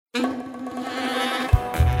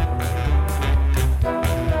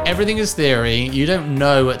everything is theory. You don't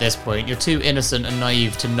know at this point. You're too innocent and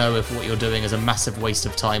naive to know if what you're doing is a massive waste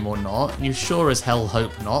of time or not. You sure as hell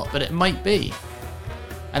hope not, but it might be.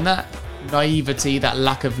 And that naivety, that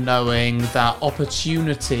lack of knowing, that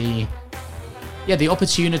opportunity, the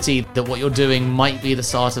opportunity that what you're doing might be the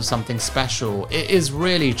start of something special, it is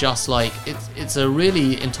really just like, it's a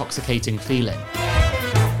really intoxicating feeling.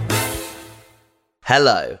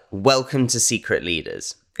 Hello, welcome to Secret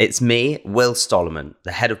Leaders. It's me, Will Stollerman,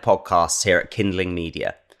 the head of podcasts here at Kindling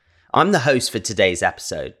Media. I'm the host for today's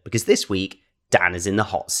episode because this week, Dan is in the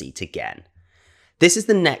hot seat again. This is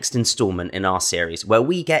the next installment in our series where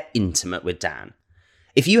we get intimate with Dan.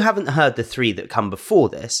 If you haven't heard the three that come before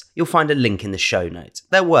this, you'll find a link in the show notes.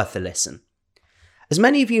 They're worth a listen. As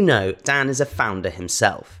many of you know, Dan is a founder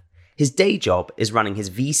himself. His day job is running his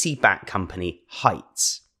VC-backed company,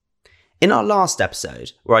 Heights. In our last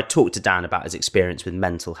episode, where I talked to Dan about his experience with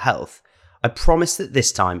mental health, I promised that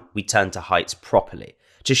this time we'd turn to Heights properly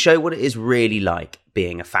to show what it is really like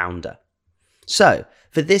being a founder. So,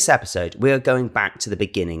 for this episode, we are going back to the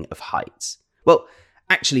beginning of Heights. Well,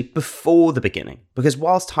 actually, before the beginning, because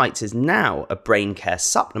whilst Heights is now a brain care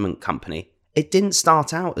supplement company, it didn't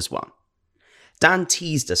start out as one. Dan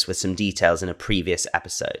teased us with some details in a previous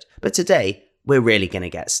episode, but today, we're really going to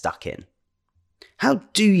get stuck in. How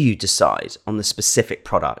do you decide on the specific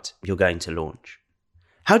product you're going to launch?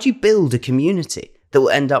 How do you build a community that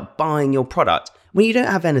will end up buying your product when you don't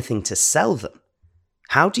have anything to sell them?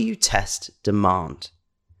 How do you test demand?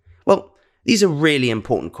 Well, these are really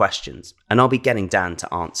important questions, and I'll be getting Dan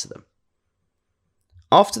to answer them.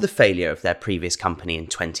 After the failure of their previous company in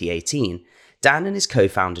 2018, Dan and his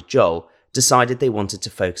co-founder Joel decided they wanted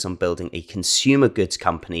to focus on building a consumer goods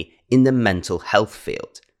company in the mental health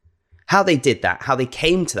field. How they did that, how they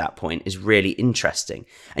came to that point is really interesting,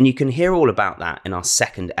 and you can hear all about that in our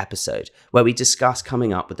second episode, where we discuss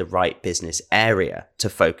coming up with the right business area to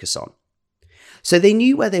focus on. So they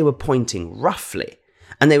knew where they were pointing roughly,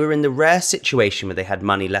 and they were in the rare situation where they had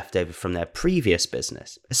money left over from their previous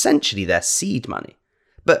business, essentially their seed money.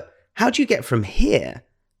 But how do you get from here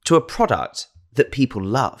to a product that people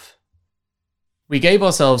love? We gave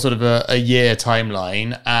ourselves sort of a year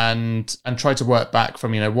timeline and tried to work back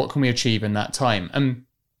from, what can we achieve in that time? And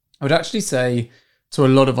I would actually say to a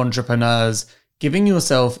lot of entrepreneurs, giving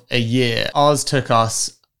yourself a year, ours took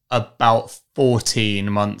us about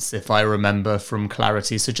 14 months, if I remember from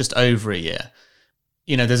clarity, so just over a year.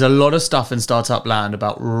 There's a lot of stuff in startup land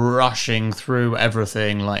about rushing through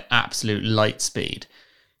everything like absolute light speed.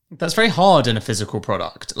 That's very hard in a physical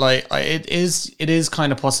product. It is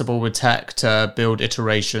kind of possible with tech to build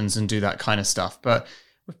iterations and do that kind of stuff. But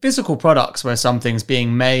with physical products where something's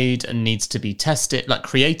being made and needs to be tested, like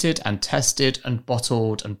created and tested and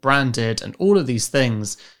bottled and branded and all of these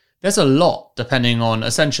things, there's a lot depending on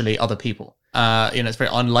essentially other people. It's very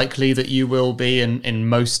unlikely that you will be in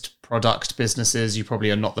most product businesses. You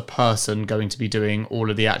probably are not the person going to be doing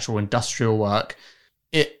all of the actual industrial work.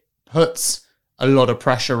 It puts a lot of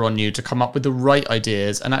pressure on you to come up with the right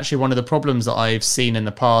ideas. And actually one of the problems that I've seen in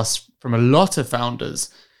the past from a lot of founders,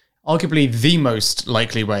 arguably the most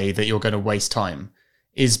likely way that you're going to waste time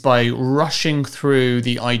is by rushing through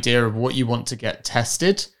the idea of what you want to get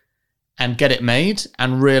tested and get it made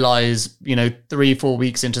and realize, 3-4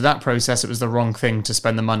 weeks into that process, it was the wrong thing to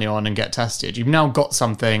spend the money on and get tested. You've now got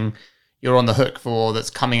something you're on the hook for that's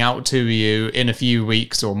coming out to you in a few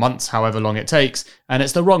weeks or months, however long it takes, and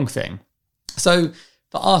it's the wrong thing. So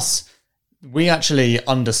for us, we actually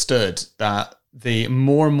understood that the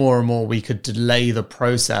more and more we could delay the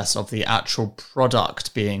process of the actual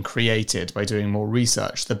product being created by doing more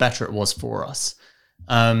research, the better it was for us.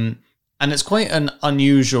 And it's quite an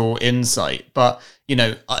unusual insight, but,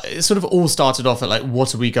 it sort of all started off at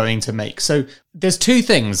what are we going to make? So there's two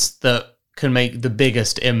things that can make the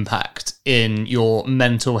biggest impact in your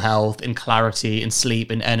mental health, in clarity, in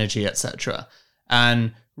sleep, in energy, etc.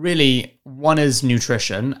 And really, one is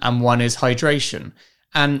nutrition and one is hydration.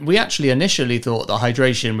 And we actually initially thought that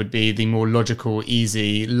hydration would be the more logical,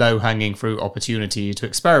 easy, low-hanging fruit opportunity to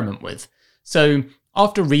experiment with. So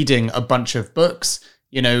after reading a bunch of books,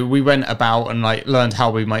 we went about and learned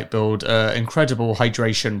how we might build an incredible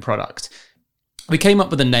hydration product. We came up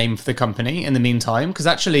with a name for the company in the meantime, because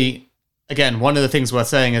actually, again, one of the things worth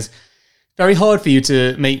saying is very hard for you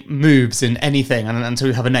to make moves in anything until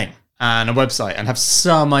you have a name and a website and have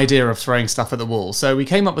some idea of throwing stuff at the wall. So we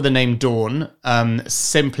came up with the name Dawn,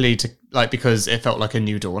 simply to because it felt like a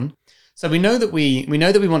new dawn. So we know that we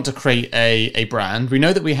want to create a brand. We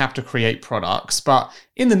know that we have to create products, but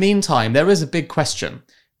in the meantime, there is a big question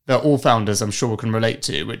that all founders, I'm sure, can relate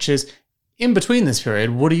to, which is, in between this period,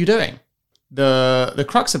 what are you doing? the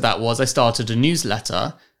crux of that was I started a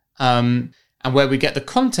newsletter, and where we get the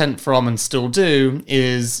content from and still do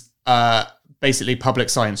is basically public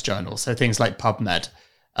science journals. So things like PubMed,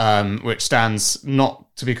 which stands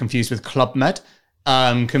not to be confused with Club Med,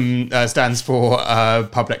 stands for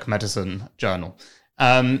Public Medicine Journal.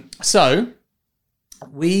 So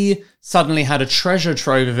we suddenly had a treasure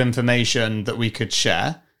trove of information that we could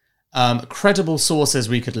share, credible sources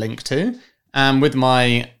we could link to. And with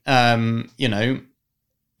my,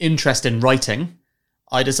 interest in writing,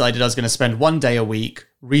 I decided I was going to spend one day a week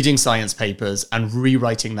reading science papers and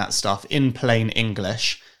rewriting that stuff in plain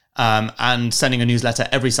English, and sending a newsletter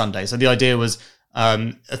every Sunday. So the idea was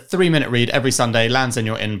a 3-minute read every Sunday lands in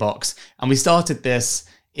your inbox. And we started this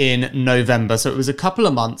in November. So it was a couple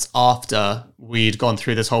of months after we'd gone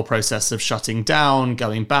through this whole process of shutting down,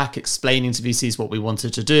 going back, explaining to VCs what we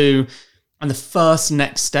wanted to do. And the first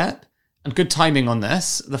next step, and good timing on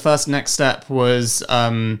this, the first next step was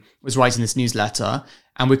writing this newsletter.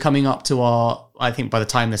 And we're coming up to I think by the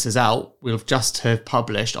time this is out, we'll just have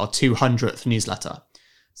published our 200th newsletter.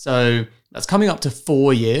 So that's coming up to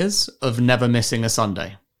 4 years of never missing a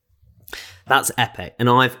Sunday. That's epic. And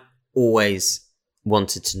I've always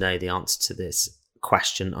wanted to know the answer to this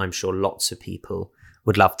question. I'm sure lots of people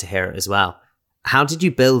would love to hear it as well. How did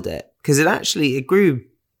you build it? Because it grew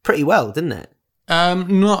pretty well, didn't it?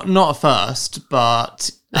 Not at first,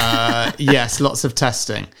 but yes, lots of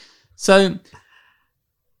testing. So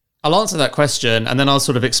I'll answer that question, and then I'll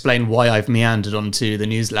sort of explain why I've meandered onto the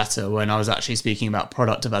newsletter when I was actually speaking about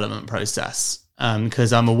product development process.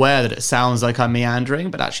 Because I'm aware that it sounds like I'm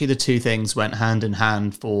meandering, but actually the two things went hand in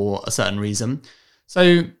hand for a certain reason.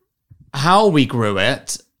 So how we grew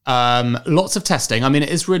it, lots of testing. I mean, it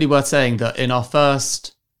is really worth saying that in our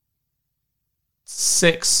first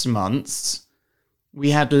 6 months,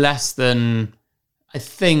 we had less than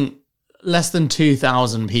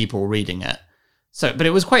 2,000 people reading it. So, but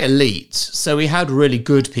it was quite elite. So we had really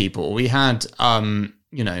good people. We had,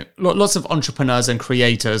 lots of entrepreneurs and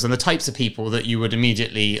creators and the types of people that you would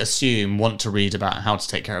immediately assume want to read about how to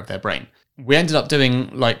take care of their brain. We ended up doing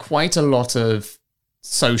quite a lot of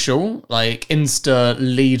social, Insta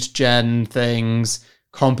lead gen things,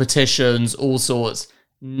 competitions, all sorts.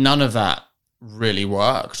 None of that really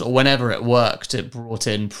worked, or whenever it worked, it brought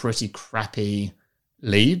in pretty crappy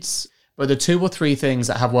leads. But the 2 or 3 things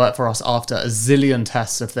that have worked for us after a zillion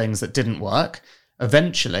tests of things that didn't work,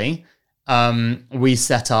 eventually we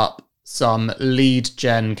set up some lead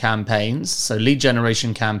gen campaigns, so lead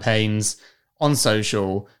generation campaigns on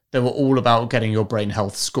social that were all about getting your brain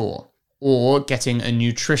health score, or getting a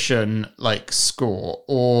nutrition score,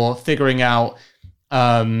 or figuring out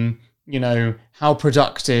how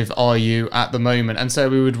productive are you at the moment. And so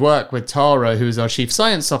we would work with Tara, who's our chief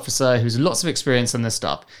science officer, who's lots of experience on this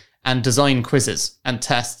stuff, and design quizzes and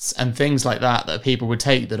tests and things like that people would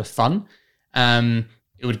take that are fun.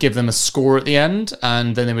 It would give them a score at the end,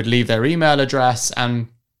 and then they would leave their email address. And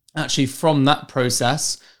actually from that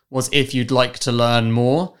process was, if you'd like to learn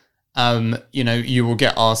more, you will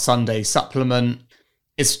get our Sunday supplement.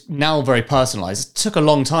 It's now very personalized. It took a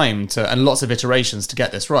long time and lots of iterations to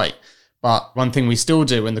get this right. But one thing we still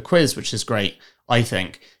do in the quiz, which is great, I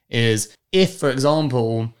think, is if, for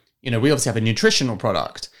example, we obviously have a nutritional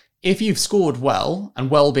product. If you've scored well,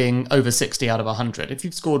 and well being over 60 out of 100, if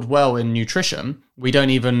you've scored well in nutrition, we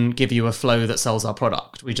don't even give you a flow that sells our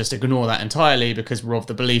product. We just ignore that entirely because we're of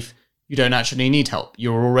the belief you don't actually need help.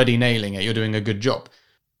 You're already nailing it. You're doing a good job.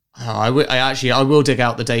 I will dig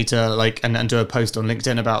out the data and do a post on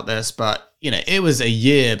LinkedIn about this, but it was a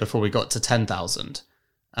year before we got to 10,000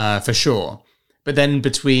 for sure. But then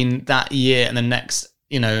between that year and the next,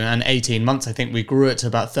 and 18 months, I think we grew it to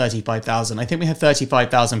about 35,000. I think we had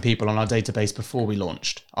 35,000 people on our database before we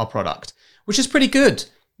launched our product, which is pretty good.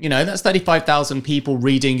 That's 35,000 people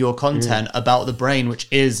reading your content about the brain, which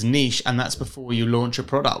is niche, and that's before you launch a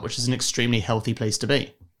product, which is an extremely healthy place to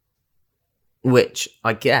be. Which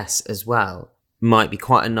I guess as well might be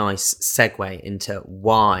quite a nice segue into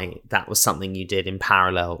why that was something you did in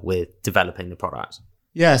parallel with developing the product.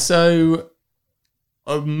 Yeah, so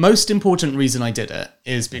a most important reason I did it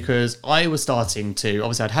is because I was starting to,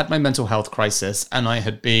 obviously I'd had my mental health crisis, and I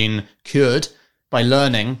had been cured by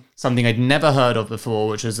learning something I'd never heard of before,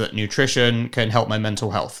 which is that nutrition can help my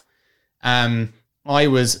mental health. I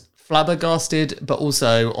was flabbergasted, but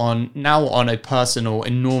also on a personal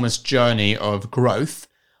enormous journey of growth,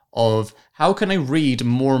 of how can I read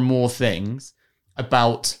more and more things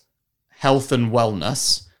about health and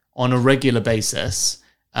wellness on a regular basis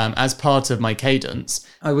as part of my cadence.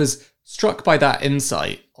 I was struck by that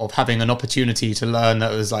insight of having an opportunity to learn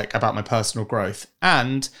that was about my personal growth,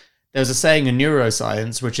 and there's a saying in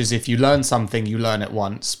neuroscience, which is if you learn something, you learn it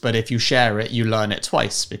once, but if you share it, you learn it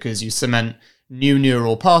twice, because you cement new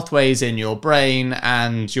neural pathways in your brain,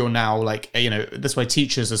 and you're now like, that's why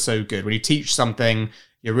teachers are so good. When you teach something,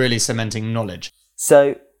 you're really cementing knowledge.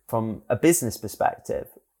 So from a business perspective,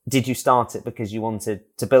 did you start it because you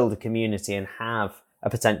wanted to build a community and have a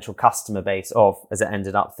potential customer base of, as it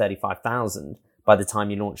ended up, 35,000 by the time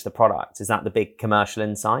you launched the product? Is that the big commercial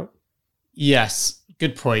insight? Yes,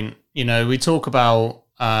 good point. We talk about,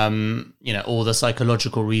 all the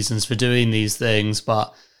psychological reasons for doing these things,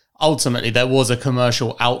 but ultimately there was a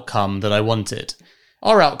commercial outcome that I wanted.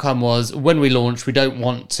 Our outcome was, when we launched, we don't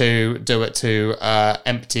want to do it to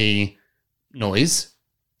empty noise.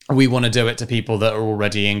 We want to do it to people that are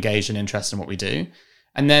already engaged and interested in what we do.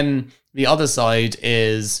 And then the other side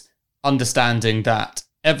is understanding that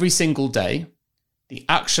every single day, the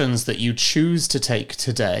actions that you choose to take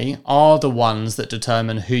today are the ones that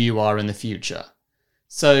determine who you are in the future.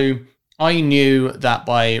 So I knew that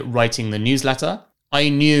by writing the newsletter, I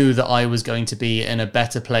knew that I was going to be in a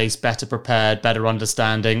better place, better prepared, better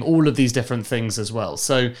understanding, all of these different things as well.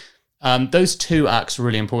 So those two acts were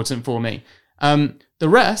really important for me. The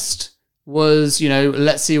rest was,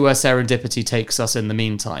 let's see where serendipity takes us in the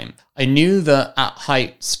meantime. I knew that at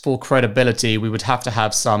Heights, for credibility, we would have to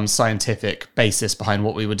have some scientific basis behind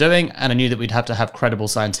what we were doing, and I knew that we'd have to have credible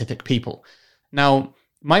scientific people. Now,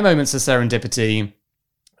 my moments of serendipity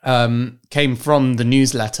came from the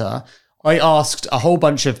newsletter. I asked a whole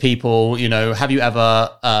bunch of people, have you ever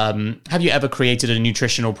created a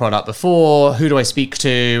nutritional product before? Who do I speak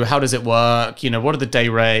to? How does it work? What are the day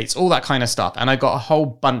rates? All that kind of stuff. And I got a whole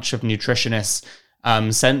bunch of nutritionists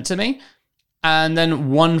sent to me. And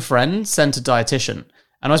then one friend sent a dietitian.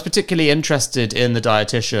 And I was particularly interested in the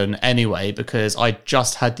dietitian anyway, because I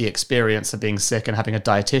just had the experience of being sick, and having a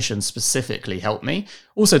dietitian specifically help me.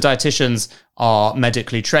 Also, dietitians are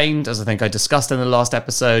medically trained, as I think I discussed in the last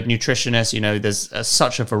episode. Nutritionists, there's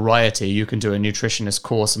such a variety. You can do a nutritionist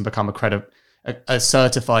course and become a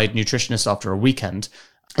certified nutritionist after a weekend.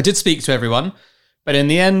 I did speak to everyone, but in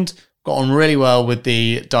the end, got on really well with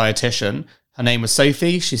the dietitian. Her name was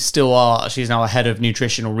Sophie. She's now a head of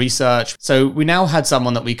nutritional research. So we now had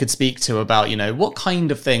someone that we could speak to about, what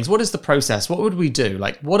kind of things, what is the process? What would we do?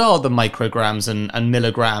 Like, what are the micrograms and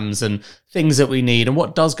milligrams and things that we need? And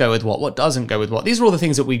what does go with what doesn't go with what? These are all the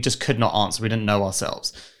things that we just could not answer. We didn't know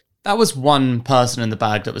ourselves. That was one person in the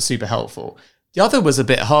bag that was super helpful. The other was a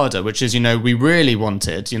bit harder, which is, we really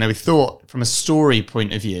wanted, we thought from a story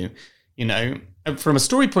point of view,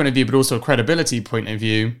 but also a credibility point of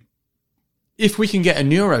view, if we can get a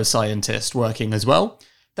neuroscientist working as well,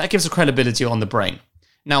 that gives a credibility on the brain.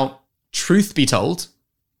 Now, truth be told,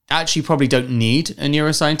 I actually probably don't need a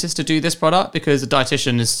neuroscientist to do this product, because a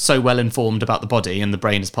dietitian is so well informed about the body, and the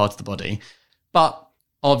brain is part of the body. But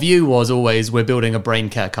our view was always, we're building a brain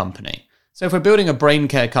care company. So if we're building a brain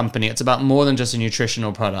care company, it's about more than just a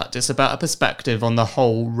nutritional product. It's about a perspective on the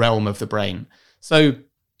whole realm of the brain. So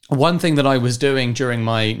one thing that I was doing during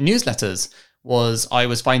my newsletters was I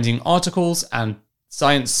was finding articles and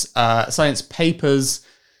science papers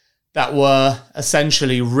that were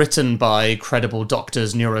essentially written by credible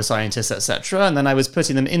doctors, neuroscientists, etc. And then I was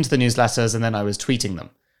putting them into the newsletters, and then I was tweeting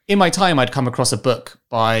them. In my time, I'd come across a book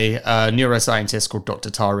by a neuroscientist called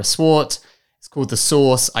Dr. Tara Swart. It's called The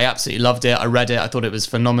Source. I absolutely loved it. I read it. I thought it was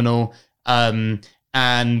phenomenal. And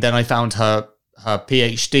then I found her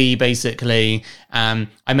PhD, basically.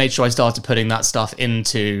 I made sure I started putting that stuff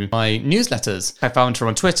into my newsletters. I found her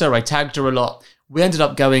on Twitter. I tagged her a lot. We ended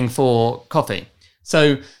up going for coffee.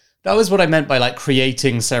 So that was what I meant by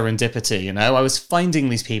creating serendipity. I was finding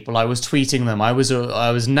these people. I was tweeting them. I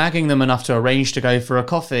was nagging them enough to arrange to go for a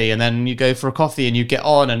coffee. And then you go for a coffee and you get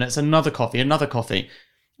on, and it's another coffee.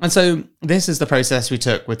 And so this is the process we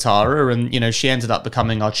took with Tara. And, she ended up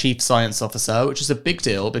becoming our chief science officer, which is a big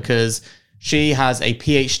deal because she has a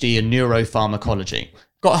PhD in neuropharmacology.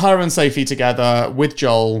 Got her and Sophie together with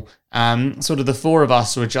Joel, and sort of the four of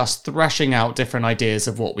us were just thrashing out different ideas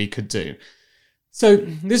of what we could do. So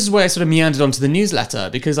this is where I sort of meandered onto the newsletter,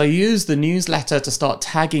 because I used the newsletter to start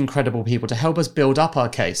tagging credible people to help us build up our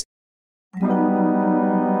case.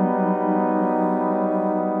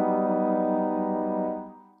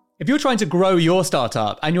 If you're trying to grow your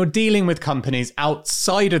startup and you're dealing with companies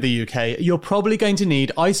outside of the UK, you're probably going to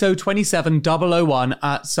need ISO 27001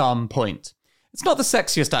 at some point. It's not the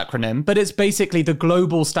sexiest acronym, but it's basically the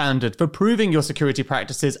global standard for proving your security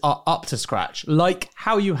practices are up to scratch, like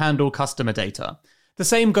how you handle customer data. The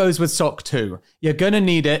same goes with SOC 2. You're going to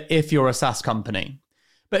need it if you're a SaaS company.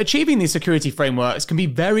 But achieving these security frameworks can be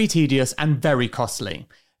very tedious and very costly.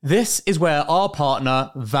 This is where our partner,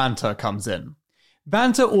 Vanta, comes in.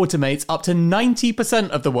 Vanta automates up to 90%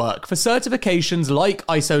 of the work for certifications like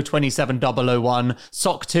ISO 27001,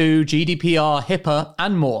 SOC 2, GDPR, HIPAA,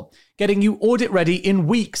 and more, getting you audit ready in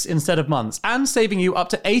weeks instead of months, and saving you up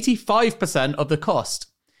to 85% of the cost.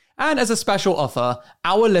 And as a special offer,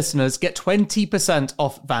 our listeners get 20%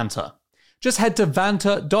 off Vanta. Just head to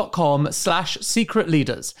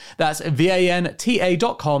vanta.com/secretleaders. That's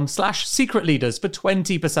vanta.com/secretleaders for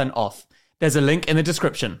 20% off. There's a link in the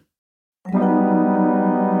description.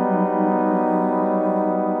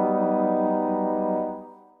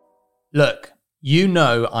 Look, you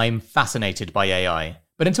know I'm fascinated by AI,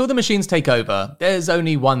 but until the machines take over, there's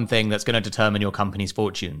only one thing that's going to determine your company's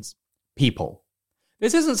fortunes: people.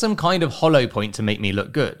 This isn't some kind of hollow point to make me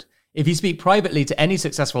look good. If you speak privately to any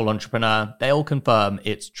successful entrepreneur, they'll confirm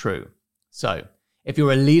it's true. So, if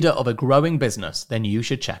you're a leader of a growing business, then you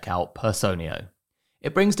should check out Personio.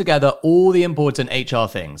 It brings together all the important HR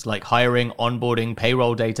things like hiring, onboarding,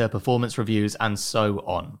 payroll data, performance reviews, and so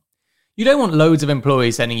on. You don't want loads of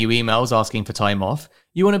employees sending you emails asking for time off.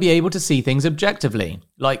 You want to be able to see things objectively,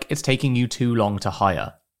 like it's taking you too long to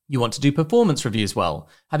hire. You want to do performance reviews well,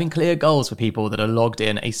 having clear goals for people that are logged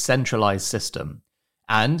in a centralized system.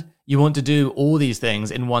 And you want to do all these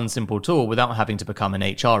things in one simple tool without having to become an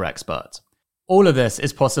HR expert. All of this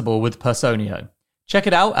is possible with Personio. Check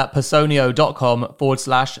it out at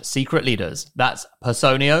personio.com/secretleaders. That's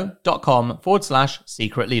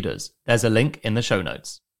personio.com/secretleaders. There's a link in the show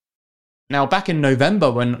notes. Now, back in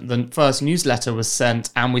November, when the first newsletter was sent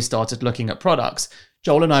and we started looking at products,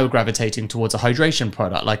 Joel and I were gravitating towards a hydration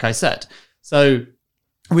product, like I said. So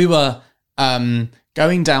we were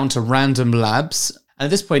going down to random labs. And at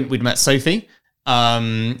this point, we'd met Sophie.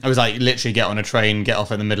 I was like, literally get on a train, get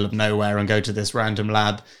off in the middle of nowhere and go to this random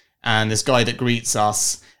lab. And this guy that greets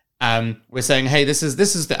us, we're saying, hey, this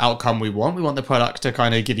is the outcome we want. We want the product to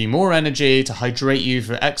kind of give you more energy, to hydrate you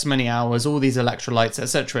for X many hours, all these electrolytes,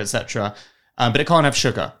 etc., etc. But it can't have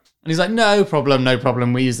sugar. And he's like, no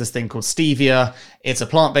problem. We use this thing called stevia. It's a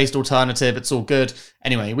plant-based alternative. It's all good.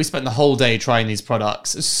 Anyway, we spent the whole day trying these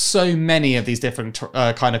products. So many of these different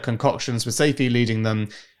kind of concoctions with Sophie leading them,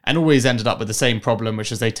 and always ended up with the same problem,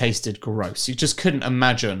 which is they tasted gross. You just couldn't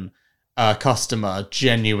imagine a customer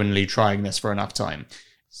genuinely trying this for enough time.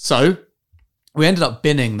 So we ended up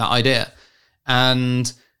binning that idea.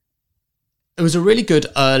 And it was really good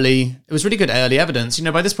early evidence. You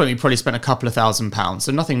know, by this point, we probably spent a couple of £1,000,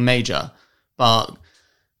 so nothing major, but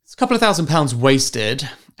it's a couple of £1,000 wasted.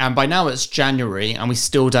 And by now it's January and we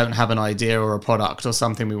still don't have an idea or a product or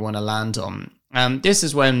something we want to land on. And this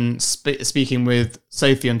is when speaking with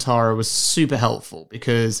Sophie and Tara was super helpful,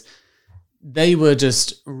 because they were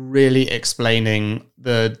just really explaining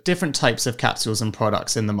the different types of capsules and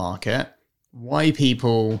products in the market, why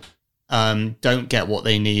people don't get what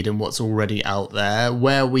they need and what's already out there,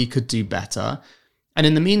 where we could do better. And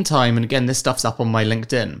in the meantime, and again, this stuff's up on my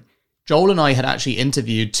LinkedIn, Joel and I had actually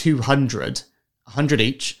interviewed 100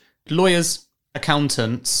 each, lawyers,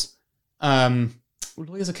 accountants,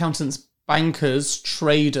 bankers,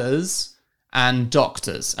 traders, and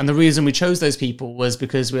doctors. And the reason we chose those people was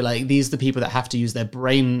because we're like, these are the people that have to use their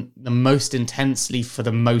brain the most intensely for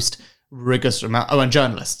the most rigorous amount, and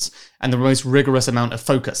journalists, and the most rigorous amount of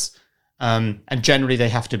focus. And generally they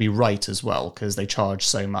have to be right as well, because they charge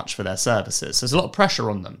so much for their services. So there's a lot of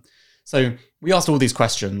pressure on them. So we asked all these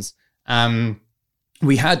questions.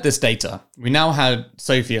 We had this data. We now had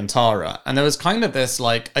Sophie and Tara, and there was kind of this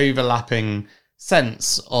like overlapping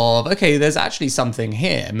sense of, okay, there's actually something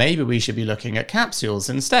here. Maybe we should be looking at capsules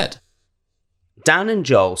instead. Dan and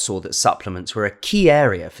Joel saw that supplements were a key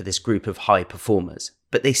area for this group of high performers,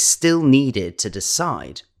 but they still needed to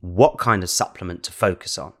decide what kind of supplement to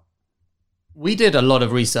focus on. We did a lot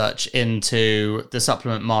of research into the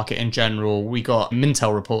supplement market in general. We got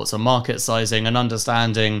Mintel reports on market sizing and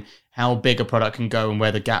understanding how big a product can go and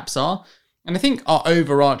where the gaps are. And I think our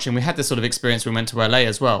overarching, we had this sort of experience when we went to LA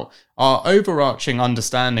as well. Our overarching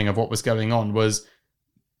understanding of what was going on was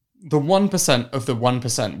the 1% of the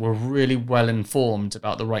 1% were really well informed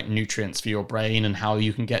about the right nutrients for your brain and how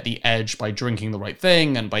you can get the edge by drinking the right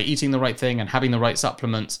thing and by eating the right thing and having the right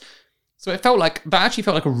supplements. So it felt like, that actually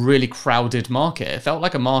felt like a really crowded market. It felt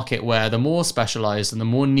like a market where the more specialized and the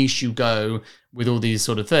more niche you go with all these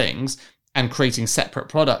sort of things and creating separate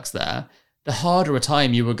products there, the harder a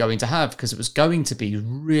time you were going to have, because it was going to be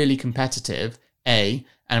really competitive, A,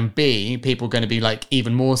 and B, people are going to be like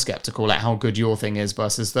even more skeptical at how good your thing is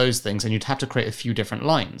versus those things, and you'd have to create a few different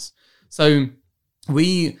lines. So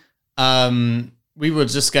we were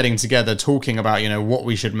just getting together talking about, you know, what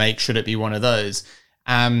we should make, should it be one of those?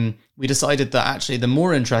 We decided that actually the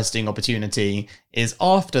more interesting opportunity is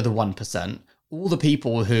after the 1%, all the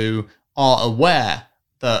people who are aware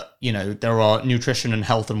that, you know, there are nutrition and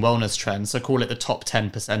health and wellness trends, so call it the top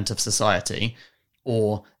 10% of society,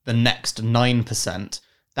 or the next 9%,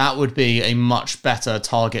 that would be a much better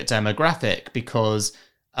target demographic, because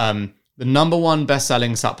the number one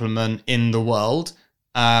best-selling supplement in the world,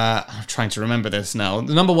 I'm trying to remember this now,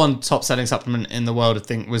 the number one top-selling supplement in the world, I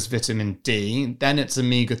think, was vitamin D, then it's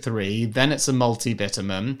omega-3, then it's a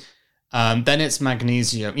multivitamin, then it's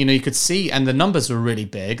magnesium. You know, you could see, and the numbers were really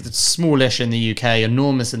big. It's smallish in the UK,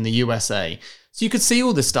 enormous in the USA. So you could see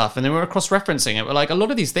all this stuff, and they were cross-referencing it. We're like, a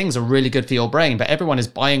lot of these things are really good for your brain, but everyone is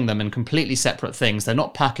buying them in completely separate things. They're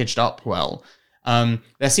not packaged up well.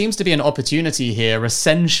 There seems to be an opportunity here,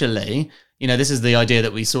 essentially, you know, this is the idea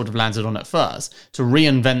that we sort of landed on at first, to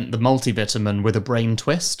reinvent the multivitamin with a brain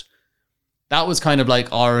twist. That was kind of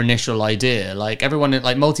like our initial idea. Like, everyone,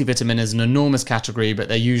 like, multivitamin is an enormous category, but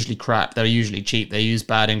they're usually crap, they're usually cheap, they use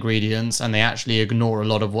bad ingredients, and they actually ignore a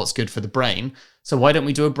lot of what's good for the brain. So why don't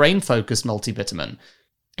we do a brain-focused multivitamin?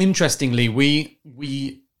 Interestingly, we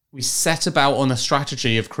set about on a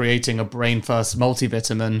strategy of creating a brain-first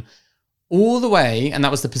multivitamin all the way, and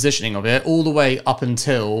that was the positioning of it, all the way up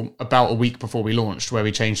until about a week before we launched, where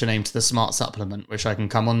we changed the name to the Smart Supplement, which I can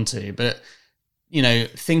come on to. But, you know,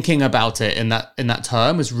 thinking about it in that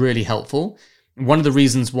term was really helpful. One of the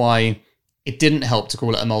reasons why it didn't help to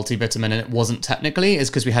call it a multivitamin, and it wasn't technically, is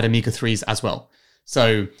because we had omega-3s as well.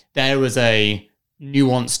 So there was a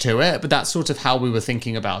nuance to it, but that's sort of how we were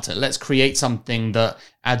thinking about it. Let's create something that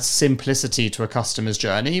adds simplicity to a customer's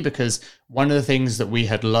journey, because one of the things that we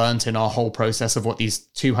had learned in our whole process of what these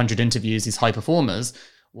 200 interviews, these high performers,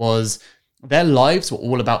 was their lives were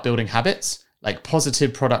all about building habits, like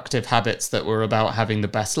positive, productive habits that were about having the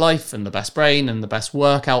best life and the best brain and the best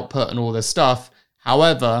work output and all this stuff.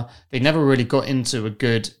 However, they never really got into a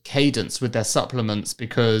good cadence with their supplements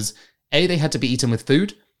because A, they had to be eaten with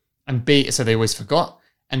food, and B, so they always forgot,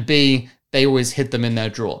 and B, they always hid them in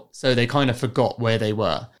their drawer. So they kind of forgot where they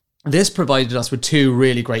were. This provided us with two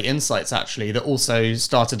really great insights, actually, that also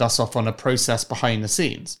started us off on a process behind the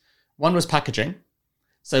scenes. One was packaging.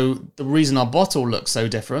 So the reason our bottle looks so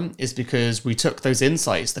different is because we took those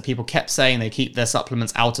insights that people kept saying they keep their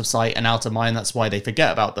supplements out of sight and out of mind, that's why they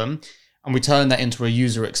forget about them, and we turned that into a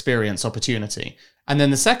user experience opportunity. And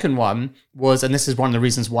then the second one was, and this is one of the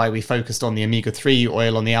reasons why we focused on the omega-3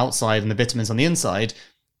 oil on the outside and the vitamins on the inside,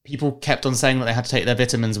 people kept on saying that they had to take their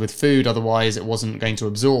vitamins with food, otherwise it wasn't going to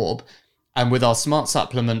absorb. And with our Smart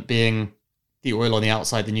Supplement being the oil on the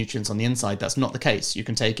outside, the nutrients on the inside, that's not the case. You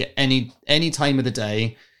can take it any time of the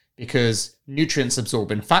day, because nutrients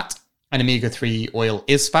absorb in fat, and omega-3 oil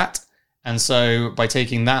is fat. And so by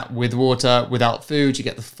taking that with water, without food, you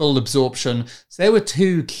get the full absorption. So there were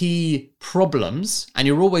two key problems, and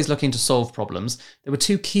you're always looking to solve problems. There were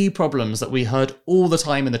two key problems that we heard all the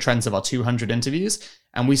time in the trends of our 200 interviews,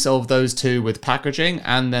 and we solved those two with packaging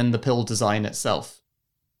and then the pill design itself.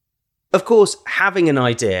 Of course, having an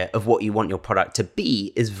idea of what you want your product to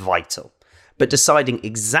be is vital, but deciding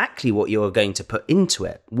exactly what you are going to put into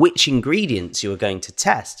it, which ingredients you are going to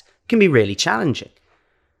test, can be really challenging.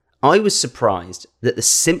 I was surprised that the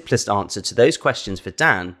simplest answer to those questions for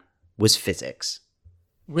Dan was physics.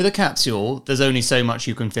 With a capsule, there's only so much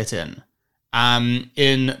you can fit in.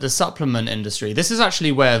 In the supplement industry, this is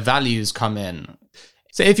actually where values come in.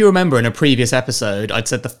 So if you remember in a previous episode, I'd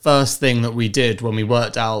said the first thing that we did when we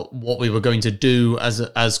worked out what we were going to do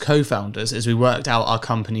as co-founders is we worked out our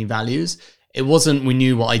company values. It wasn't we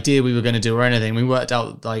knew what idea we were going to do or anything. We worked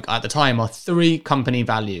out, like, at the time, our 3 company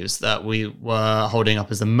values that we were holding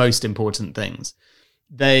up as the most important things.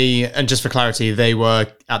 And just for clarity, they were,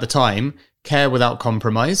 at the time, care without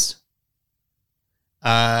compromise,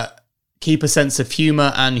 keep a sense of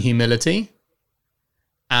humor and humility,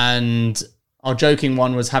 and our joking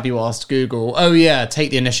one was, have you asked Google? Oh yeah,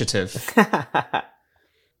 take the initiative.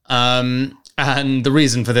 And the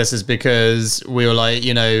reason for this is because we were like,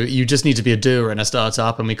 you know, you just need to be a doer in a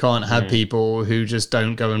startup, and we can't have people who just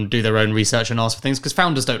don't go and do their own research and ask for things, because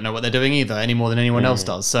founders don't know what they're doing either, any more than anyone else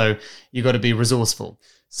does. So you got to be resourceful.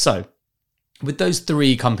 So with those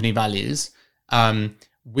 3 company values,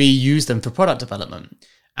 we use them for product development.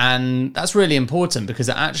 And that's really important because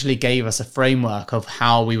it actually gave us a framework of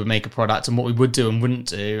how we would make a product and what we would do and wouldn't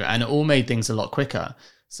do. And it all made things a lot quicker.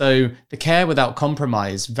 So the care without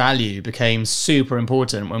compromise value became super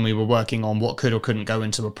important when we were working on what could or couldn't go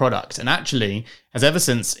into a product, and actually has ever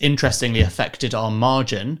since interestingly affected our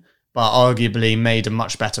margin, but arguably made a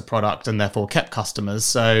much better product and therefore kept customers.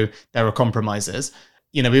 So there are compromises.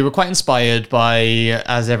 we were quite inspired by,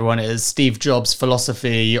 as everyone is, Steve Jobs'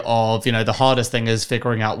 philosophy of, the hardest thing is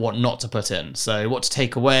figuring out what not to put in. So what to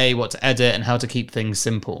take away, what to edit, and how to keep things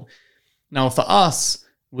simple. Now, for us,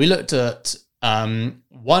 we looked at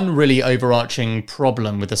one really overarching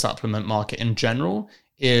problem with the supplement market in general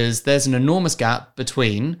is there's an enormous gap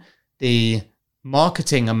between the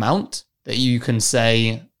marketing amount that you can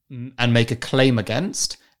say and make a claim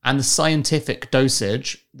against and the scientific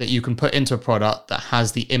dosage that you can put into a product that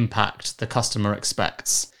has the impact the customer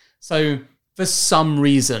expects. So for some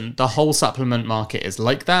reason, the whole supplement market is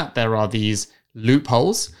like that. There are these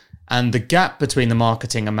loopholes, and the gap between the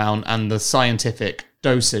marketing amount and the scientific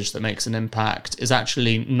dosage that makes an impact is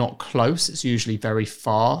actually not close. It's usually very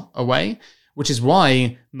far away, which is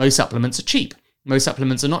why most supplements are cheap. Most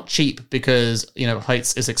supplements are not cheap because,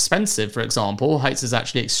 Heights is expensive, for example. Heights is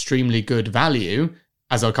actually extremely good value,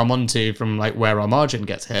 as I'll come on to from where our margin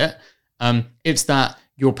gets hit. It's that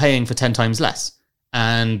you're paying for 10 times less.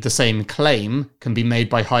 And the same claim can be made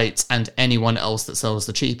by Heights and anyone else that sells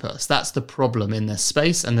the cheapest. That's the problem in this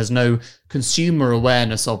space, and there's no consumer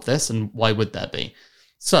awareness of this, and why would there be?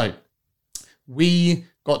 So we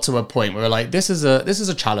got to a point where we're like, this is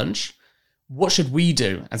a challenge. What should we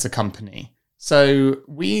do as a company? So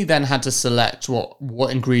we then had to select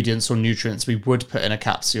what ingredients or nutrients we would put in a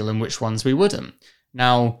capsule and which ones we wouldn't.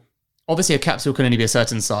 Now, obviously a capsule can only be a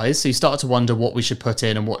certain size, so you start to wonder what we should put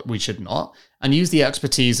in and what we should not, and use the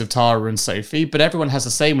expertise of Tara and Sophie, but everyone has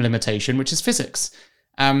the same limitation, which is physics.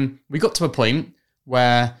 We got to a point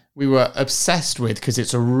where we were obsessed with, because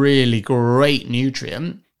it's a really great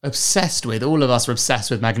nutrient, all of us are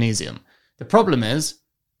obsessed with magnesium. The problem is,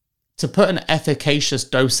 to put an efficacious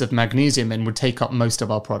dose of magnesium in would take up most of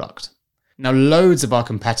our product. Now, loads of our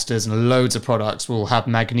competitors and loads of products will have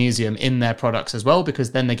magnesium in their products as well,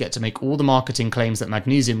 because then they get to make all the marketing claims that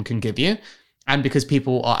magnesium can give you. And because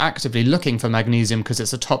people are actively looking for magnesium because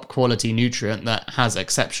it's a top quality nutrient that has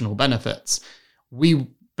exceptional benefits. We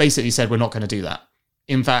basically said we're not going to do that.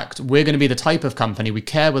 In fact, we're going to be the type of company, we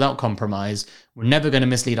care without compromise. We're never going to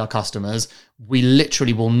mislead our customers. We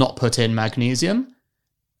literally will not put in magnesium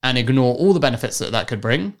and ignore all the benefits that could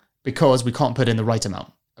bring because we can't put in the right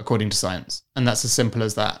amount, according to science. And that's as simple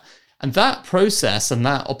as that. And that process and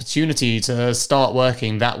that opportunity to start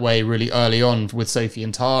working that way really early on with Sophie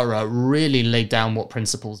and Tara really laid down what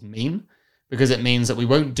principles mean, because it means that we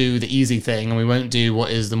won't do the easy thing and we won't do what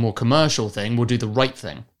is the more commercial thing. We'll do the right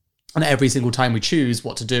thing. And every single time we choose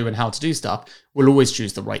what to do and how to do stuff, we'll always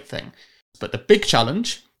choose the right thing. But the big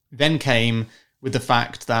challenge then came with the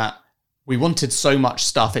fact that we wanted so much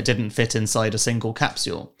stuff it didn't fit inside a single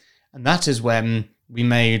capsule. And that is when we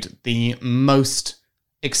made the most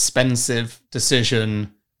expensive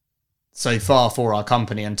decision so far for our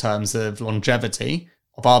company in terms of longevity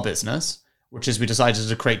of our business, which is we decided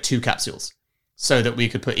to create 2 capsules so that we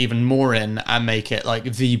could put even more in and make it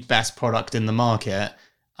the best product in the market.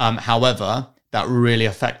 However, that really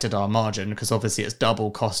affected our margin because obviously it's double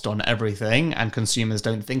cost on everything and consumers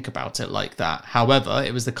don't think about it like that. However,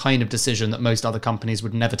 it was the kind of decision that most other companies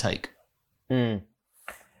would never take.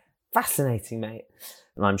 Fascinating, mate.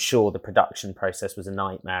 And I'm sure the production process was a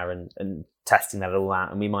nightmare and testing that all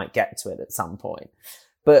out, and we might get to it at some point.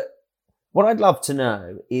 But what I'd love to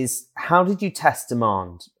know is, how did you test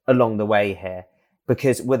demand along the way here?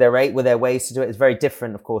 Because were there ways to do it? It's very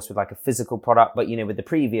different, of course, with a physical product. But, with the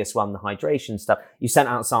previous one, the hydration stuff, you sent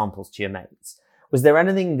out samples to your mates. Was there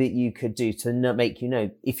anything that you could do to make you know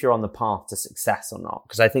if you're on the path to success or not?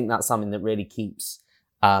 Because I think that's something that really keeps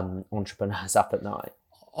entrepreneurs up at night.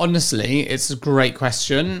 Honestly, it's a great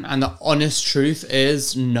question. And the honest truth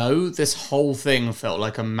is, no, this whole thing felt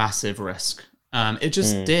like a massive risk. It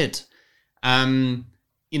just did. The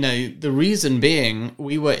reason being,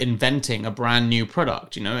 we were inventing a brand new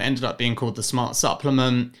product. It ended up being called the Smart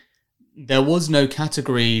Supplement. There was no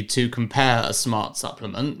category to compare a smart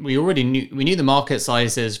supplement. We knew the market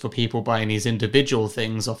sizes for people buying these individual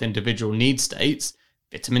things off individual need states,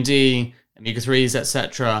 vitamin D, omega-3s,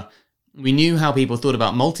 etc. We knew how people thought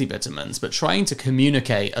about multivitamins, but trying to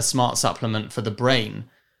communicate a smart supplement for the brain,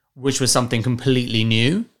 which was something completely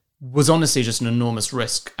new, was honestly just an enormous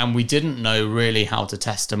risk. And we didn't know really how to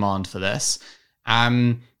test demand for this.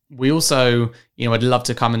 We also, I'd love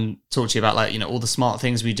to come and talk to you about all the smart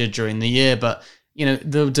things we did during the year, but,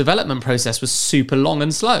 the development process was super long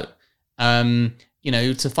and slow.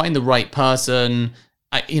 To find the right person,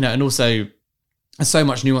 and also there's so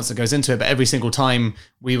much nuance that goes into it, but every single time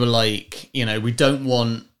we were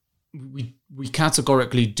we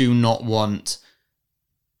categorically do not want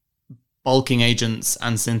bulking agents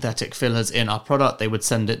and synthetic fillers in our product. They would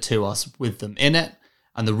send it to us with them in it.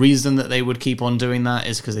 And the reason that they would keep on doing that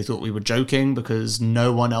is because they thought we were joking, because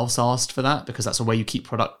no one else asked for that, because that's the way you keep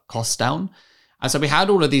product costs down. And so we had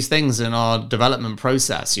all of these things in our development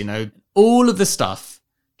process, all of the stuff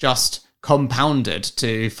just compounded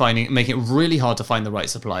to making it really hard to find the right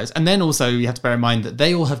suppliers. And then also you have to bear in mind that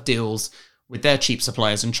they all have deals with their cheap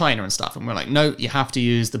suppliers in China and stuff. And we're like, no, you have to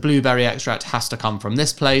use the blueberry extract, has to come from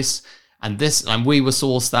this place, and we were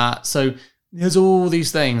sourced that. So there's all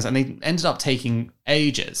these things, and they ended up taking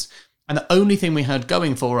ages. And the only thing we had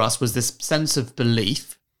going for us was this sense of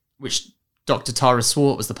belief, which Dr. Tara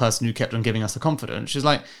Swart was the person who kept on giving us the confidence. She's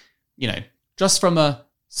like, just from a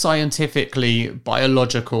scientifically,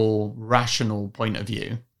 biological, rational point of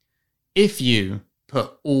view, if you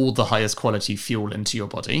put all the highest quality fuel into your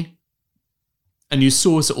body and you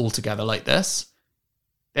source it all together like this,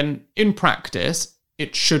 then in practice,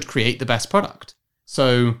 it should create the best product.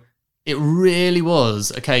 So it really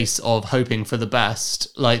was a case of hoping for the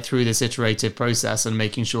best, like through this iterative process and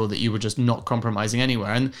making sure that you were just not compromising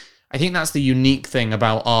anywhere. And I think that's the unique thing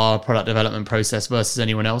about our product development process versus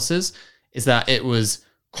anyone else's, is that it was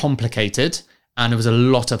complicated and there was a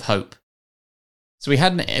lot of hope. So we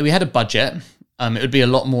had a budget. It would be a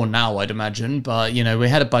lot more now, I'd imagine, but we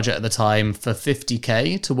had a budget at the time for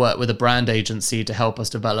 $50K to work with a brand agency to help us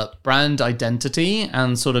develop brand identity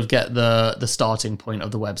and sort of get the starting point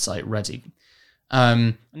of the website ready.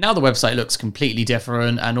 Now the website looks completely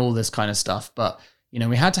different and all this kind of stuff, but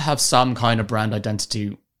we had to have some kind of brand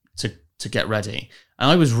identity to get ready. And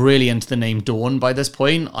I was really into the name Dawn by this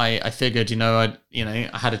point. I figured, I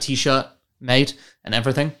had a t-shirt made and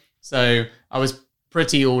everything. So I was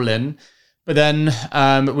pretty all in. But then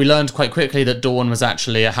we learned quite quickly that Dawn was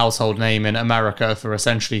actually a household name in America for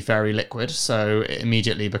essentially fairy liquid. So it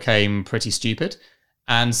immediately became pretty stupid.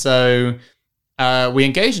 And so we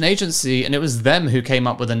engaged an agency, and it was them who came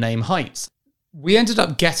up with the name Heights. We ended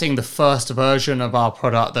up getting the first version of our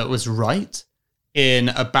product that was right in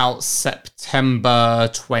about September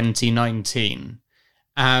 2019.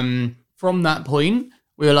 From that point,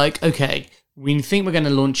 we were like, okay, we think we're going to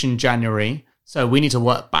launch in January, so we need to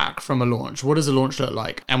work back from a launch. What does a launch look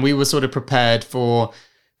like? And we were sort of prepared from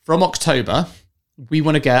October, we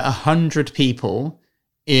want to get 100 people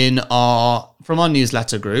from our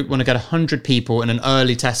newsletter group. We want to get 100 people in an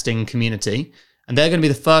early testing community, and they're going to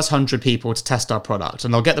be the first 100 people to test our product,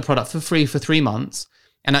 and they'll get the product for free for 3 months.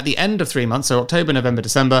 And at the end of 3 months, so October, November,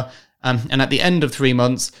 December, and at the end of 3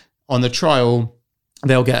 months on the trial,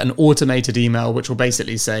 they'll get an automated email, which will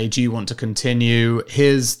basically say, do you want to continue?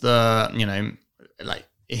 Here's the,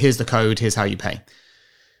 here's the code, here's how you pay.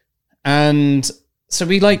 And so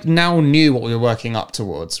we now knew what we were working up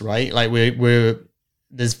towards, right?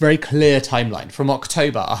 There's very clear timeline. From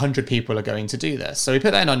October, 100 people are going to do this. So we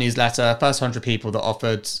put that in our newsletter. First 100 people that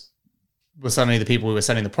offered were suddenly the people we were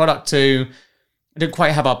sending the product to. I didn't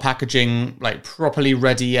quite have our packaging properly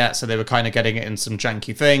ready yet, so they were kind of getting it in some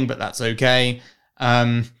janky thing, but that's okay.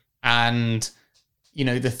 And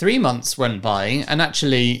the 3 months went by, and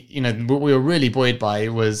actually, what we were really buoyed by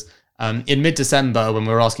was in mid-December when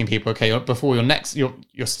we were asking people, okay, before your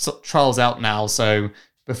trial's out now, so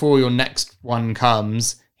before your next one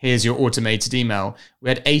comes, here's your automated email. We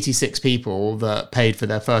had 86 people that paid for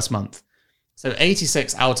their first month. So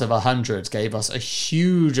 86 out of 100 gave us a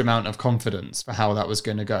huge amount of confidence for how that was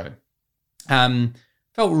going to go.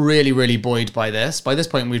 Felt really, really buoyed by this. By this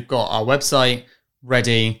point, we've got our website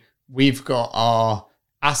ready. We've got our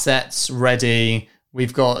assets ready.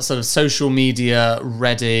 We've got sort of social media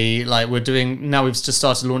ready. Now we've just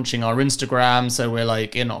started launching our Instagram. So we're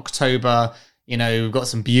in October, we've got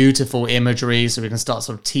some beautiful imagery so we can start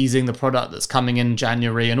sort of teasing the product that's coming in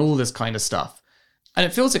January and all this kind of stuff. And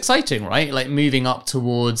it feels exciting, right? Moving up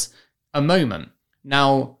towards a moment.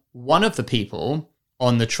 Now, one of the people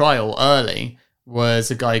on the trial early was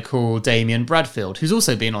a guy called Damien Bradfield, who's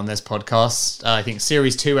also been on this podcast, I think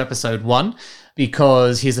Series 2, Episode 1,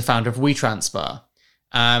 because he's the founder of WeTransfer.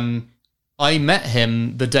 I met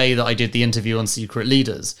him the day that I did the interview on Secret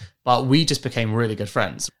Leaders, but we just became really good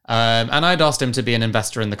friends. And I'd asked him to be an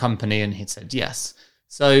investor in the company, and he'd said yes.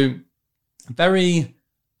 So very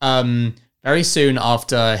soon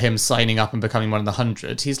after him signing up and becoming one of the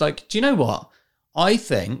 100, he's like, do you know what? I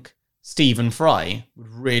think Stephen Fry would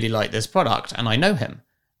really like this product, and I know him.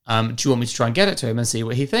 Do you want me to try and get it to him and see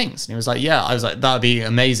what he thinks? And he was like, yeah. I was like, that'd be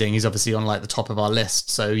amazing. He's obviously on the top of our list,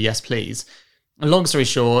 so yes, please. And long story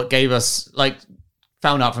short, gave us,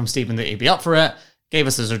 found out from Stephen that he'd be up for it, gave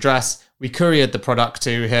us his address. We couriered the product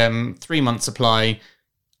to him, 3 month supply.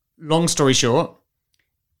 Long story short,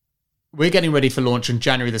 we're getting ready for launch on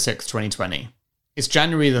January the 6th, 2020. It's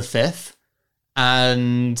January the 5th,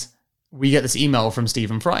 and we get this email from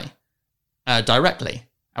Stephen Fry directly.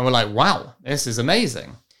 And we're like, wow, this is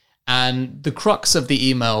amazing. And the crux of the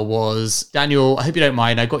email was, Daniel, I hope you don't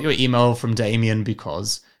mind. I got your email from Damien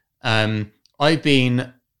because I'm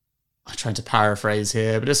trying to paraphrase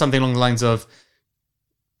here, but it's something along the lines of,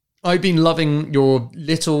 I've been loving your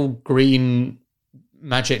little green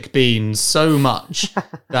magic beans so much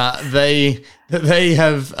that they've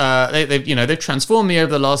transformed me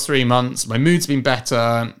over the last 3 months. My mood's been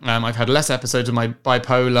better. I've had less episodes of my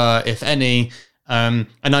bipolar, if any. And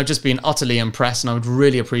I've just been utterly impressed, and I would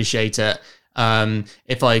really appreciate it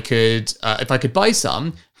if I could buy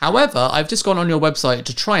some. However, I've just gone on your website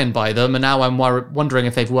to try and buy them, and now I'm wondering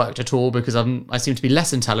if they've worked at all because I seem to be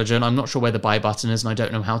less intelligent. I'm not sure where the buy button is, and I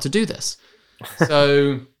don't know how to do this.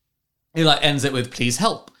 So he ends it with, please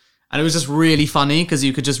help. And it was just really funny because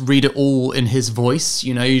you could just read it all in his voice.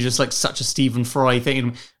 You just such a Stephen Fry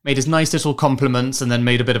thing. Made his nice little compliments and then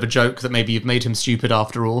made a bit of a joke that maybe you've made him stupid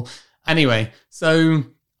after all. Anyway, so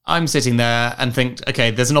I'm sitting there and think, okay,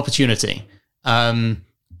 there's an opportunity.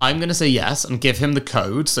 I'm going to say yes and give him the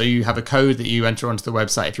code. So you have a code that you enter onto the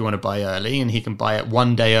website if you want to buy early, and he can buy it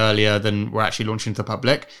 1 day earlier than we're actually launching to the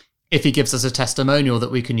public if he gives us a testimonial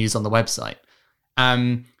that we can use on the website.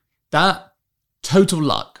 That total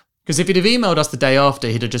luck. Because if he'd have emailed us the day after,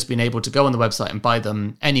 he'd have just been able to go on the website and buy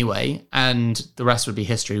them anyway, and the rest would be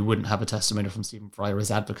history. We wouldn't have a testimonial from Stephen Fry or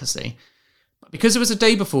his advocacy. But because it was a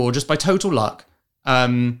day before, just by total luck,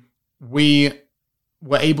 we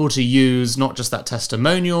were able to use not just that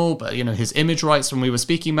testimonial, but his image rights when we were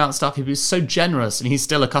speaking about stuff. He was so generous, and he's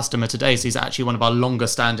still a customer today, so he's actually one of our longer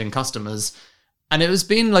standing customers. And it has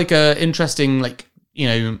been a interesting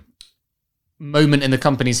moment in the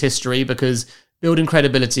company's history, because building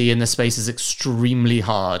credibility in this space is extremely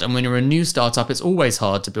hard. And when you're a new startup, it's always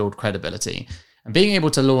hard to build credibility. And being able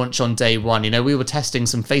to launch on day one, we were testing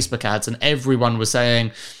some Facebook ads and everyone was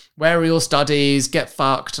saying, where are your studies? Get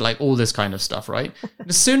fucked, all this kind of stuff, right? And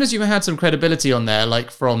as soon as you had some credibility on there,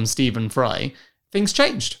 from Stephen Fry, things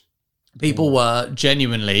changed. People were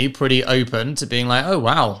genuinely pretty open to being oh,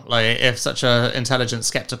 wow, if such a intelligent,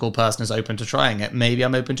 skeptical person is open to trying it, maybe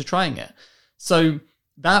I'm open to trying it. So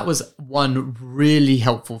that was one really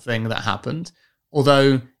helpful thing that happened.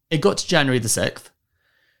 Although it got to January the 6th,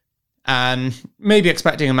 and maybe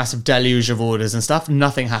expecting a massive deluge of orders and stuff,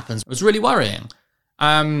 nothing happens. It was really worrying.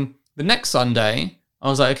 The next Sunday, I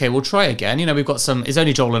was like, okay, we'll try again. We've got it's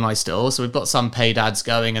only Joel and I still, so we've got some paid ads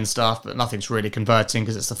going and stuff, but nothing's really converting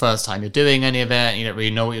because it's the first time you're doing any of it, and you don't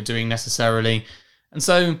really know what you're doing necessarily. And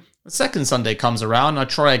so the second Sunday comes around, I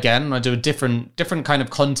try again, and I do a different kind of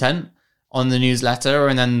content on the newsletter,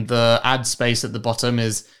 and then the ad space at the bottom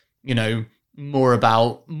is, more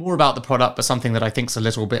about the product, but something that I think's a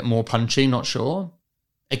little bit more punchy, not sure.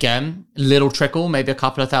 Again, little trickle, maybe a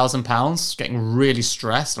couple of £1,000, getting really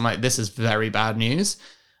stressed. I'm like, this is very bad news.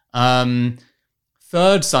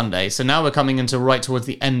 Third Sunday, so now we're coming into right towards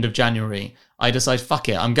the end of January. I decide, fuck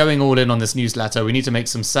it, I'm going all in on this newsletter. We need to make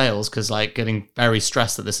some sales, because getting very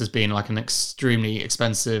stressed that this has been an extremely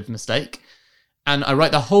expensive mistake. And I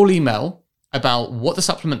write the whole email about what the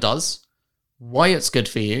supplement does, why it's good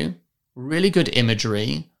for you, really good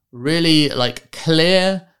imagery, really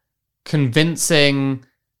clear, convincing,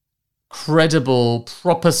 credible,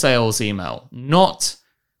 proper sales email. Not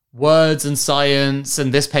words and science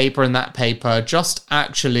and this paper and that paper, just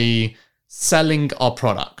actually selling our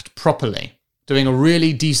product properly. Doing a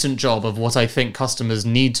really decent job of what I think customers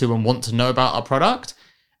need to and want to know about our product.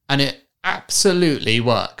 And it absolutely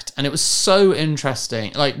worked. And it was so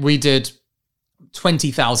interesting. We did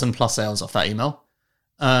 20,000 plus sales off that email.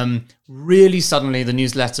 Really suddenly the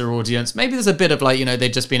newsletter audience, maybe there's a bit of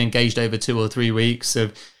they'd just been engaged over 2 or 3 weeks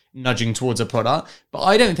of nudging towards a product, but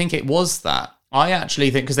I don't think it was that. I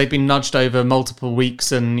actually think because they've been nudged over multiple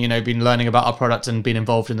weeks and, been learning about our product and been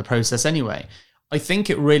involved in the process anyway. I think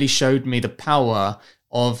it really showed me the power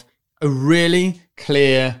of a really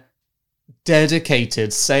clear,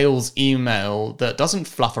 dedicated sales email that doesn't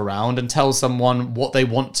fluff around and tell someone what they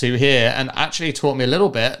want to hear, and actually taught me a little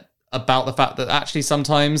bit about the fact that actually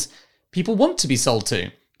sometimes people want to be sold to.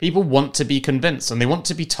 People want to be convinced, and they want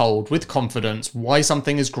to be told with confidence why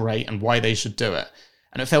something is great and why they should do it.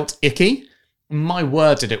 And it felt icky. My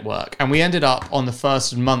word, did it work. And we ended up on the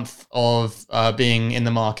first month of being in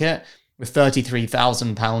the market with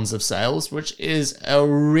 £33,000 of sales, which is a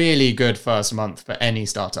really good first month for any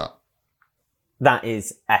startup. That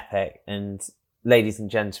is epic. And ladies and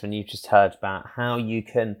gentlemen, you've just heard about how you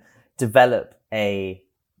can develop a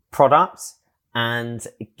product and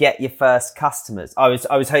get your first customers. I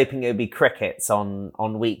was hoping it would be crickets on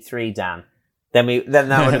week 3, Dan. Then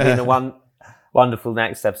that would have been wonderful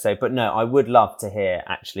next episode. But no, I would love to hear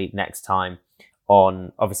actually next time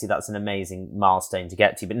on, obviously that's an amazing milestone to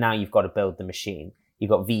get to, but now you've got to build the machine.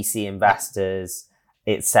 You've got VC investors,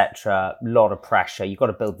 etc. A lot of pressure. You've got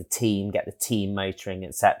to build the team, get the team motoring,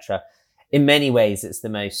 etc. In many ways, it's the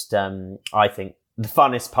most, I think, the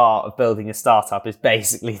funnest part of building a startup is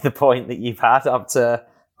basically the point that you've had up to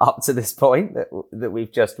this point that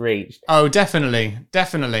we've just reached. Oh, definitely.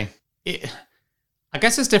 I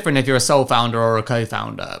guess it's different if you're a sole founder or a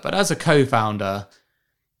co-founder, but as a co-founder,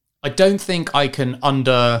 I don't think I can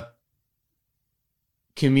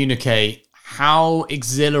communicate how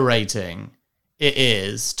exhilarating it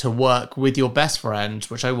is to work with your best friend,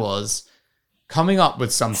 which I was, coming up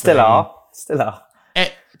with something. Still are.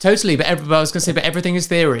 Totally, but I was going to say, but everything is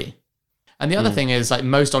theory. And the other thing is, like,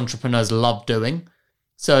 most entrepreneurs love doing.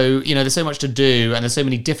 So, there's so much to do, and there's so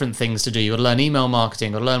many different things to do. You've got to learn email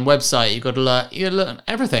marketing, you've got to learn website, you've got to learn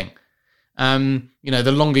everything.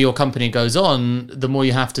 The longer your company goes on, the more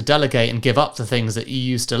you have to delegate and give up the things that you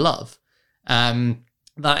used to love.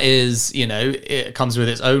 That is, it comes with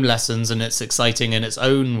its own lessons and it's exciting in its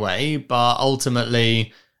own way, but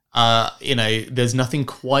ultimately, there's nothing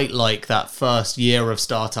quite like that first year of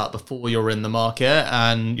startup before you're in the market,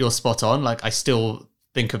 and you're spot on. Like, I still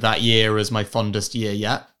think of that year as my fondest year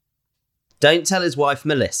yet. Don't tell his wife,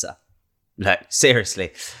 Melissa. No,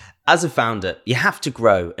 seriously. As a founder, you have to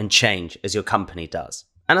grow and change as your company does.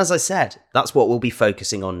 And as I said, that's what we'll be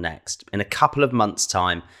focusing on next, in a couple of months'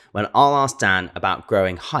 time, when I'll ask Dan about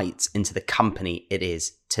growing Heights into the company it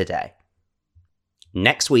is today.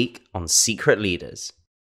 Next week on Secret Leaders.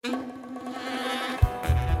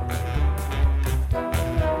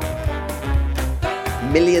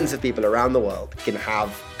 Millions of people around the world can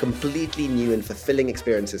have completely new and fulfilling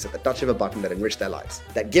experiences at the touch of a button that enrich their lives,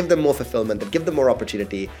 that give them more fulfillment, that give them more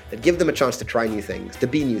opportunity, that give them a chance to try new things, to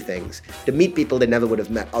be new things, to meet people they never would have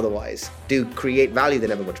met otherwise, to create value they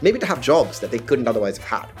never would, maybe to have jobs that they couldn't otherwise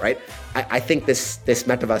have had, right? I think this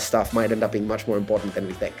metaverse stuff might end up being much more important than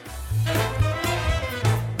we think.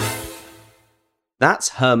 That's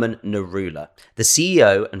Herman Narula, the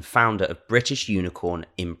CEO and founder of British unicorn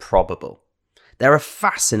Improbable. They're a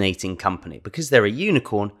fascinating company because they're a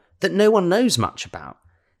unicorn that no one knows much about.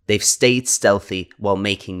 They've stayed stealthy while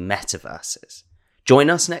making metaverses. Join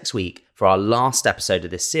us next week for our last episode of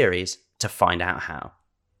this series to find out how.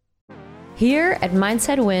 Here at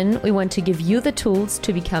Mindset Win, we want to give you the tools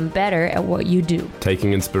to become better at what you do.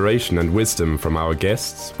 Taking inspiration and wisdom from our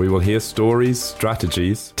guests, we will hear stories,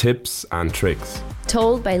 strategies, tips, and tricks.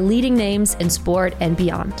 Told by leading names in sport and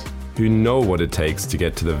beyond, who know what it takes to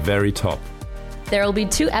get to the very top. There will be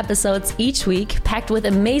 2 episodes each week, packed with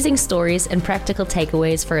amazing stories and practical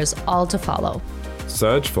takeaways for us all to follow.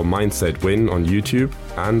 Search for Mindset Win on YouTube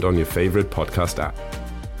and on your favorite podcast app.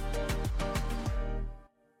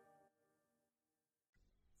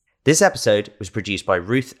 This episode was produced by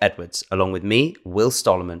Ruth Edwards, along with me, Will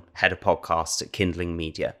Stollerman, head of podcasts at Kindling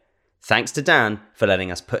Media. Thanks to Dan for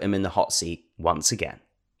letting us put him in the hot seat once again.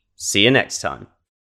 See you next time.